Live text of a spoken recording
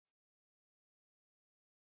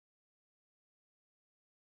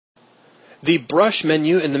The brush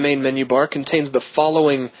menu in the main menu bar contains the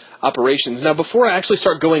following operations. Now, before I actually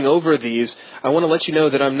start going over these, I want to let you know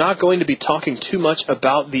that I'm not going to be talking too much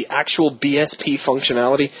about the actual BSP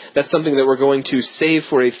functionality. That's something that we're going to save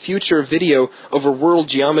for a future video over world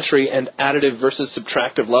geometry and additive versus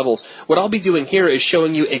subtractive levels. What I'll be doing here is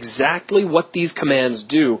showing you exactly what these commands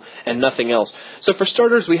do and nothing else. So for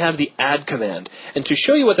starters, we have the add command. And to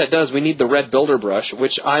show you what that does, we need the red builder brush,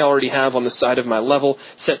 which I already have on the side of my level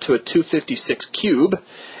set to a 256 cube,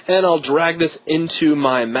 and I'll drag this into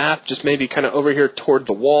my map, just maybe kind of over here toward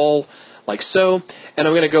the wall, like so, and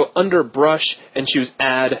I'm going to go under brush and choose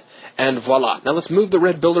add, and voila. Now let's move the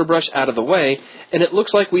red builder brush out of the way, and it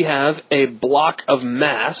looks like we have a block of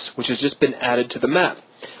mass, which has just been added to the map.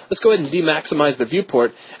 Let's go ahead and demaximize the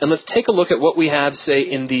viewport, and let's take a look at what we have, say,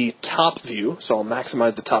 in the top view. So I'll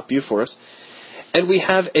maximize the top view for us, and we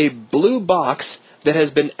have a blue box that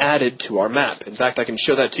has been added to our map. In fact, I can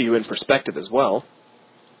show that to you in perspective as well.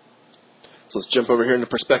 So let's jump over here into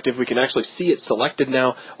perspective. We can actually see it selected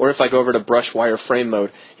now, or if I go over to brush wireframe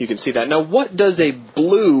mode, you can see that. Now, what does a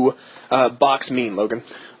blue box mean, Logan?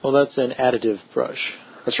 Well, that's an additive brush.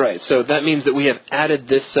 That's right. So that means that we have added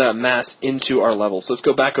this mass into our level. So let's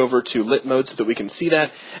go back over to lit mode so that we can see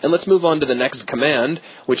that. And let's move on to the next command,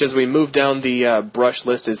 which as we move down the brush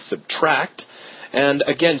list is subtract. And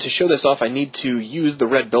again, to show this off, I need to use the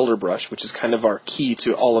red builder brush, which is kind of our key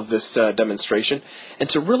to all of this demonstration. And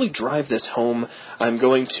to really drive this home, I'm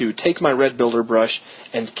going to take my red builder brush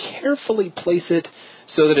and carefully place it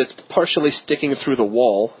so that it's partially sticking through the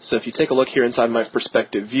wall. So if you take a look here inside my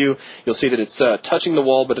perspective view, you'll see that it's touching the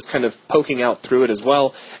wall, but it's kind of poking out through it as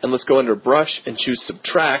well. And let's go under brush and choose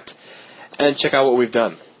subtract, and check out what we've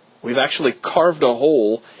done. We've actually carved a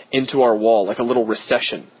hole into our wall, like a little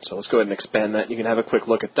recession. So let's go ahead and expand that. You can have a quick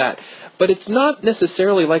look at that. But it's not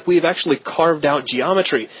necessarily like we've actually carved out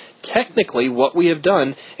geometry. Technically, what we have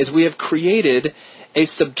done is we have created a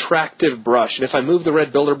subtractive brush. And if I move the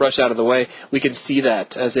red builder brush out of the way, we can see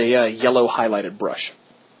that as a yellow highlighted brush.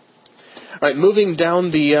 All right, moving down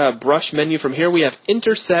the brush menu from here, we have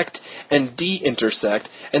intersect and de-intersect,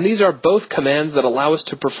 and these are both commands that allow us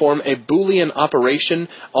to perform a Boolean operation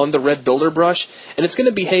on the red builder brush, and it's going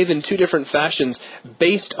to behave in two different fashions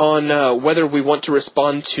based on whether we want to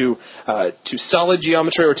respond to solid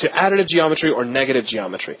geometry or to additive geometry or negative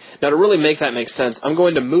geometry. Now, to really make that make sense, I'm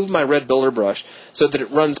going to move my red builder brush so that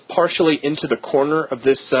it runs partially into the corner of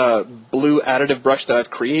this blue additive brush that I've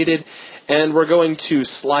created, and we're going to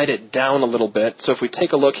slide it down a little bit. So if we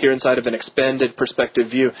take a look here inside of an expanded perspective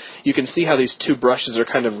view, you can see how these two brushes are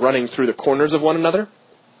kind of running through the corners of one another.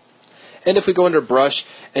 And if we go under brush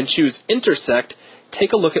and choose intersect,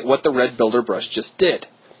 take a look at what the red builder brush just did.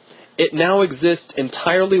 It now exists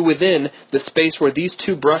entirely within the space where these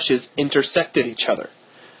two brushes intersected each other.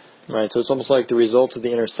 Right, so it's almost like the result of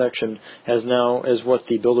the intersection is what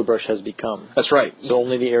the builder brush has become. That's right. So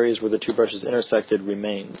only the areas where the two brushes intersected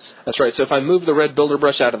remains. That's right. So if I move the red builder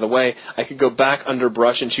brush out of the way, I could go back under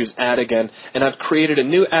brush and choose add again, and I've created a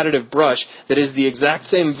new additive brush that is the exact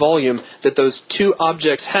same volume that those two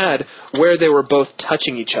objects had where they were both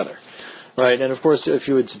touching each other. Right, and of course, if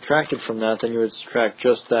you would subtract it from that, then you would subtract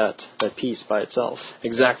just that piece by itself.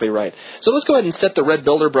 Exactly right. So let's go ahead and set the red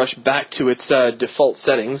builder brush back to its default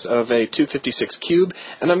settings of a 256 cube,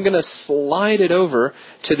 and I'm going to slide it over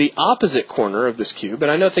to the opposite corner of this cube. And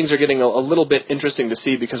I know things are getting a little bit interesting to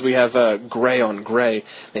see because we have gray on gray.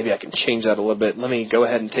 Maybe I can change that a little bit. Let me go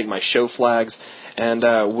ahead and take my show flags, and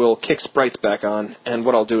we'll kick sprites back on. And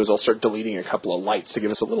what I'll do is I'll start deleting a couple of lights to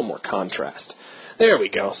give us a little more contrast. There we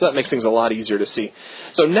go. So that makes things a lot easier to see.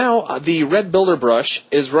 So now the red builder brush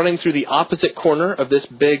is running through the opposite corner of this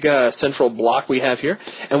big central block we have here.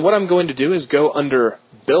 And what I'm going to do is go under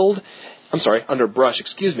under brush,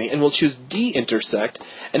 and we'll choose de-intersect.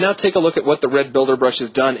 And now take a look at what the red builder brush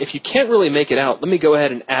has done. If you can't really make it out, let me go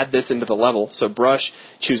ahead and add this into the level. So brush,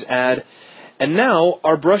 choose add. And now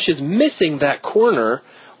our brush is missing that corner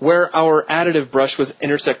where our additive brush was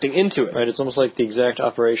intersecting into it. Right, it's almost like the exact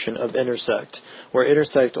operation of intersect, where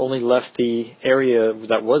intersect only left the area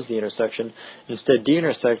that was the intersection. Instead,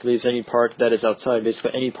 de-intersect leaves any part that is outside,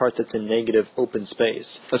 basically any part that's in negative open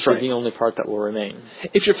space. That's right. The only part that will remain.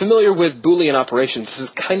 If you're familiar with Boolean operations, this is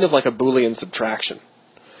kind of like a Boolean subtraction.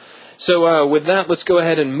 So with that, let's go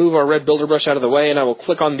ahead and move our red builder brush out of the way, and I will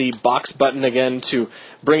click on the box button again to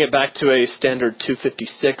bring it back to a standard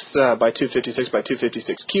 256 by 256 by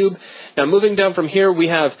 256 cube. Now moving down from here, we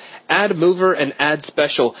have add mover and add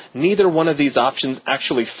special. Neither one of these options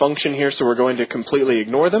actually function here, so we're going to completely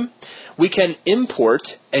ignore them. We can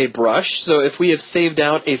import a brush, so if we have saved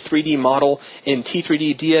out a 3D model in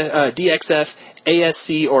T3D, DXF,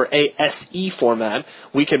 ASC or ASE format,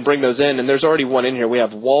 we can bring those in, and there's already one in here. We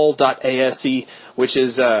have wall.ase, which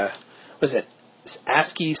is, what is it? It's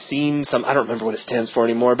ASCII scene, I don't remember what it stands for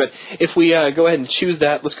anymore, but if we go ahead and choose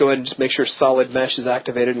that, let's go ahead and just make sure solid mesh is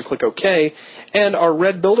activated and click OK, and our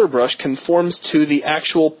red builder brush conforms to the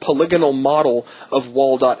actual polygonal model of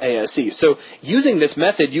wall.ase. So using this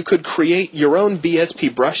method, you could create your own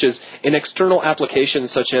BSP brushes in external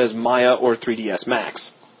applications such as Maya or 3ds Max.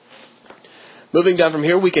 Moving down from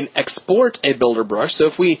here, we can export a builder brush. So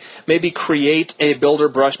if we maybe create a builder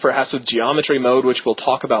brush, perhaps with geometry mode, which we'll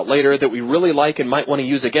talk about later, that we really like and might want to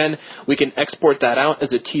use again, we can export that out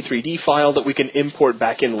as a T3D file that we can import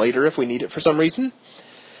back in later if we need it for some reason.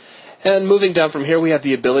 And moving down from here, we have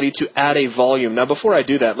the ability to add a volume. Now, before I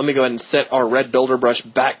do that, let me go ahead and set our red builder brush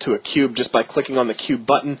back to a cube just by clicking on the cube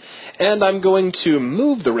button. And I'm going to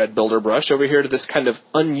move the red builder brush over here to this kind of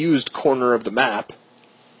unused corner of the map.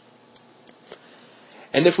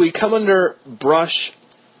 And if we come under Brush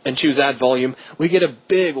and choose Add Volume, we get a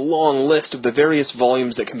big, long list of the various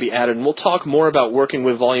volumes that can be added. And we'll talk more about working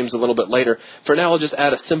with volumes a little bit later. For now, I'll just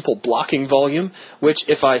add a simple blocking volume, which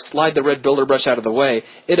if I slide the red builder brush out of the way,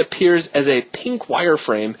 it appears as a pink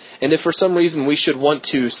wireframe. And if for some reason we should want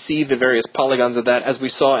to see the various polygons of that, as we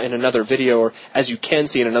saw in another video, or as you can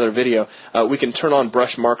see in another video, we can turn on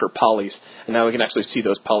Brush Marker Polys, and now we can actually see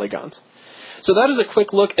those polygons. So that is a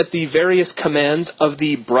quick look at the various commands of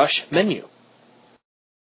the brush menu.